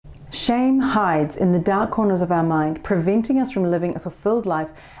Shame hides in the dark corners of our mind, preventing us from living a fulfilled life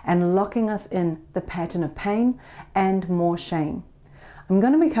and locking us in the pattern of pain and more shame. I'm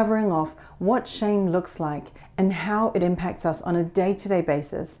going to be covering off what shame looks like and how it impacts us on a day-to-day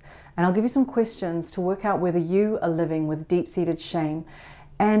basis. And I'll give you some questions to work out whether you are living with deep-seated shame.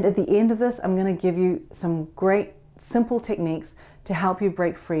 And at the end of this, I'm going to give you some great, simple techniques to help you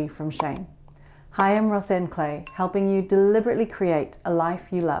break free from shame. Hi, I'm Rosanne Clay, helping you deliberately create a life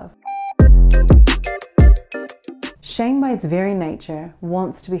you love. Shame by its very nature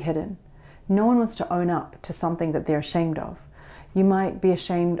wants to be hidden. No one wants to own up to something that they're ashamed of. You might be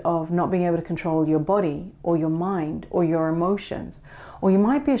ashamed of not being able to control your body or your mind or your emotions, or you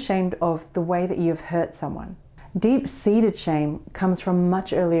might be ashamed of the way that you've hurt someone. Deep-seated shame comes from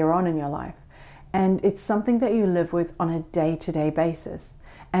much earlier on in your life, and it's something that you live with on a day-to-day basis.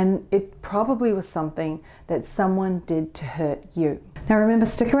 And it probably was something that someone did to hurt you. Now remember,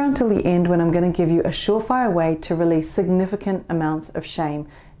 stick around till the end when I'm going to give you a surefire way to release significant amounts of shame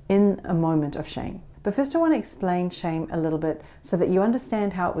in a moment of shame. But first I want to explain shame a little bit so that you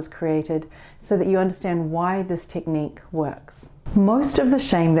understand how it was created, so that you understand why this technique works. Most of the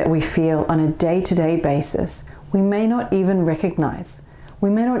shame that we feel on a day-to-day basis, we may not even recognize. We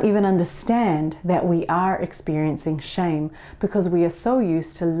may not even understand that we are experiencing shame because we are so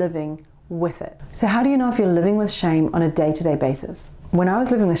used to living with it. So how do you know if you're living with shame on a day-to-day basis? When I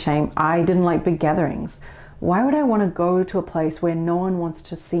was living with shame, I didn't like big gatherings. Why would I want to go to a place where no one wants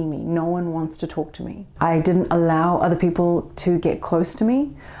to see me, no one wants to talk to me? I didn't allow other people to get close to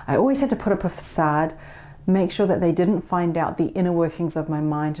me. I always had to put up a facade, make sure that they didn't find out the inner workings of my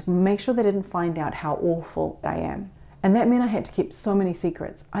mind, make sure they didn't find out how awful I am. And that meant I had to keep so many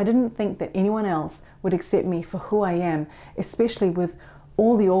secrets. I didn't think that anyone else would accept me for who I am, especially with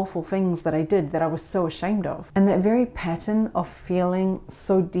all the awful things that I did that I was so ashamed of. And that very pattern of feeling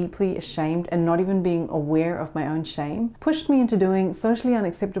so deeply ashamed and not even being aware of my own shame pushed me into doing socially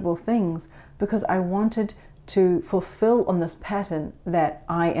unacceptable things because I wanted to fulfill on this pattern that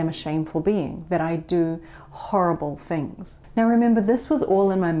I am a shameful being, that I do horrible things. Now remember, this was all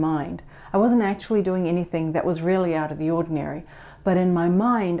in my mind. I wasn't actually doing anything that was really out of the ordinary, but in my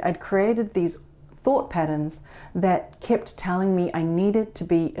mind I'd created these thought patterns that kept telling me I needed to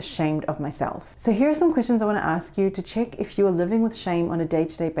be ashamed of myself. So here are some questions I want to ask you to check if you are living with shame on a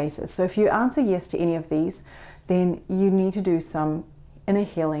day-to-day basis. So if you answer yes to any of these, then you need to do some inner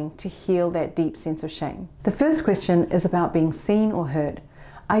healing to heal that deep sense of shame. The first question is about being seen or heard.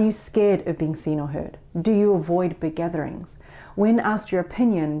 Are you scared of being seen or heard? Do you avoid big gatherings? When asked your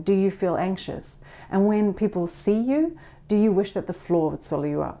opinion, do you feel anxious? And when people see you, do you wish that the floor would swallow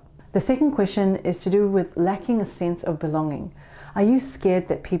you up? The second question is to do with lacking a sense of belonging. Are you scared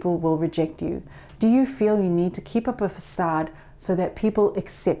that people will reject you? Do you feel you need to keep up a facade so that people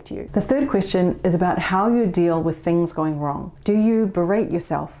accept you? The third question is about how you deal with things going wrong. Do you berate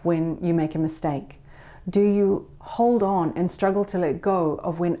yourself when you make a mistake? Do you hold on and struggle to let go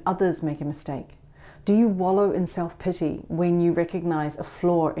of when others make a mistake? Do you wallow in self-pity when you recognize a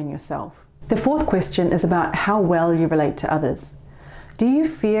flaw in yourself? The fourth question is about how well you relate to others. Do you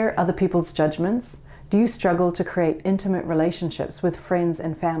fear other people's judgments? Do you struggle to create intimate relationships with friends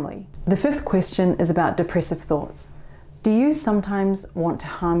and family? The fifth question is about depressive thoughts. Do you sometimes want to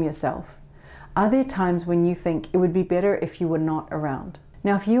harm yourself? Are there times when you think it would be better if you were not around?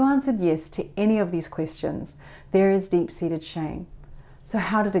 Now, if you answered yes to any of these questions, there is deep-seated shame. So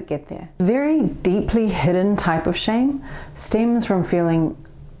how did it get there? Very deeply hidden type of shame stems from feeling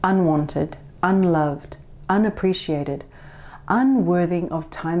unwanted, unloved, unappreciated, unworthy of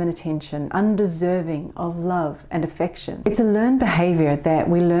time and attention, undeserving of love and affection. It's a learned behavior that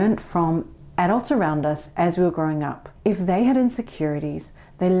we learned from adults around us as we were growing up. If they had insecurities,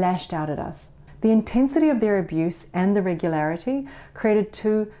 they lashed out at us. The intensity of their abuse and the regularity created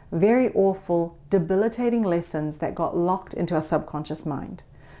two very awful, debilitating lessons that got locked into our subconscious mind.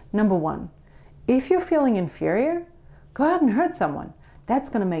 Number one, if you're feeling inferior, go out and hurt someone. That's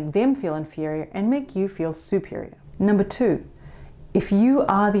going to make them feel inferior and make you feel superior. Number two, if you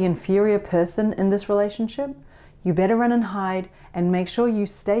are the inferior person in this relationship, you better run and hide and make sure you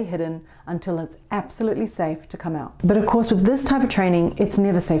stay hidden until it's absolutely safe to come out. But of course, with this type of training, it's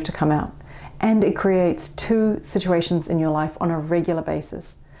never safe to come out. And it creates two situations in your life on a regular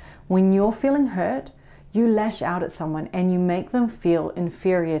basis. When you're feeling hurt, you lash out at someone and you make them feel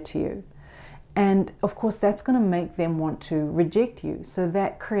inferior to you. And of course, that's going to make them want to reject you. So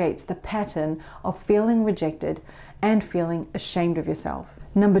that creates the pattern of feeling rejected and feeling ashamed of yourself.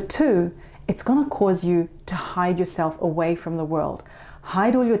 Number two, it's going to cause you to hide yourself away from the world.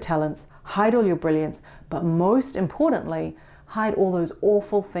 Hide all your talents, hide all your brilliance, but most importantly, hide all those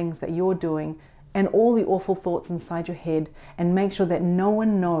awful things that you're doing and all the awful thoughts inside your head, and make sure that no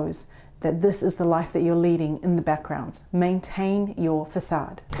one knows that this is the life that you're leading in the background. Maintain your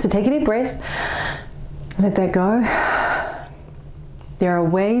facade. So take a deep breath, let that go. There are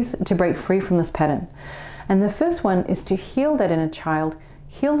ways to break free from this pattern. And the first one is to heal that inner child.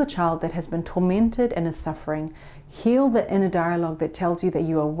 Heal the child that has been tormented and is suffering. Heal the inner dialogue that tells you that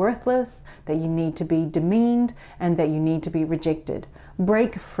you are worthless, that you need to be demeaned, and that you need to be rejected.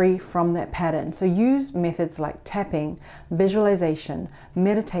 Break free from that pattern. So use methods like tapping, visualization,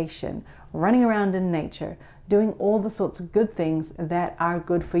 meditation, running around in nature, doing all the sorts of good things that are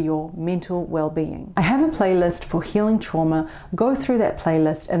good for your mental well-being. I have a playlist for healing trauma. Go through that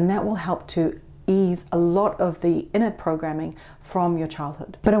playlist and that will help to ease a lot of the inner programming from your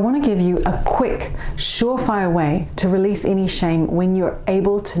childhood. But I want to give you a quick, surefire way to release any shame when you're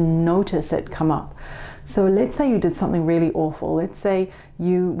able to notice it come up. So let's say you did something really awful. Let's say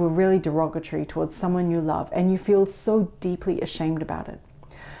you were really derogatory towards someone you love and you feel so deeply ashamed about it.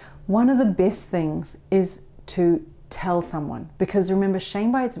 One of the best things is to tell someone, because remember,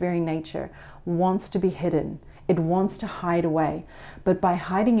 shame by its very nature wants to be hidden. It wants to hide away. But by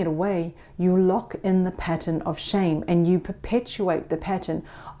hiding it away, you lock in the pattern of shame and you perpetuate the pattern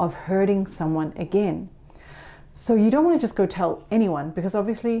of hurting someone again. So you don't want to just go tell anyone, because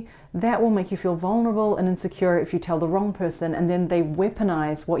obviously that will make you feel vulnerable and insecure if you tell the wrong person, and then they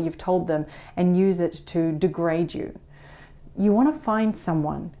weaponize what you've told them and use it to degrade you. You want to find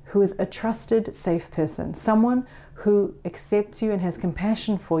someone who is a trusted, safe person, someone who accepts you and has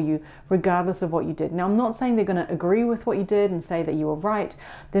compassion for you regardless of what you did. Now, I'm not saying they're going to agree with what you did and say that you were right.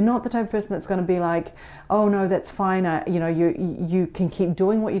 They're not the type of person that's going to be like, oh no, that's fine, you can keep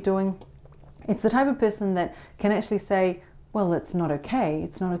doing what you're doing. It's the type of person that can actually say, well, it's not okay.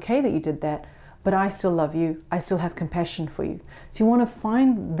 It's not okay that you did that, but I still love you. I still have compassion for you. So you want to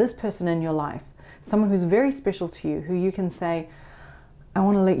find this person in your life, someone who's very special to you, who you can say, I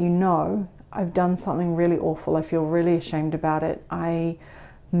want to let you know I've done something really awful. I feel really ashamed about it. I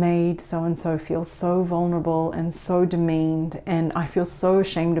made so-and-so feel so vulnerable and so demeaned, and I feel so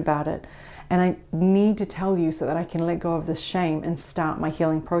ashamed about it. And I need to tell you so that I can let go of this shame and start my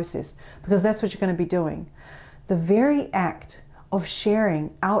healing process, because that's what you're going to be doing. The very act of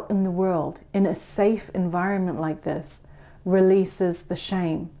sharing out in the world in a safe environment like this releases the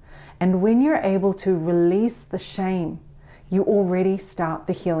shame. And when you're able to release the shame, you already start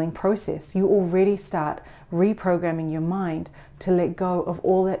the healing process. You already start reprogramming your mind to let go of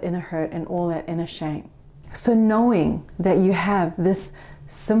all that inner hurt and all that inner shame. So knowing that you have this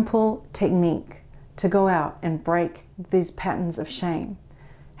simple technique to go out and break these patterns of shame,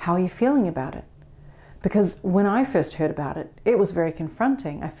 how are you feeling about it? Because when I first heard about it, it was very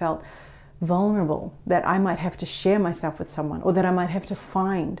confronting. I felt vulnerable that I might have to share myself with someone, or that I might have to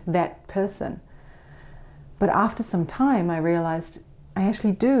find that person. But after some time, I realized I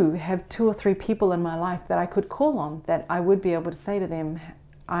actually do have 2 or 3 people in my life that I could call on, that I would be able to say to them,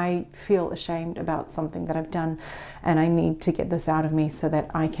 I feel ashamed about something that I've done and I need to get this out of me so that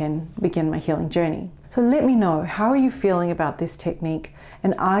I can begin my healing journey. So let me know, how are you feeling about this technique,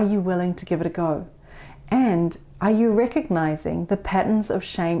 and are you willing to give it a go? And are you recognizing the patterns of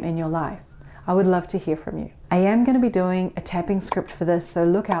shame in your life? I would love to hear from you. I am going to be doing a tapping script for this, so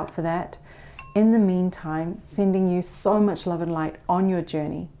look out for that. In the meantime, sending you so much love and light on your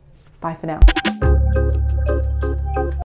journey. Bye for now.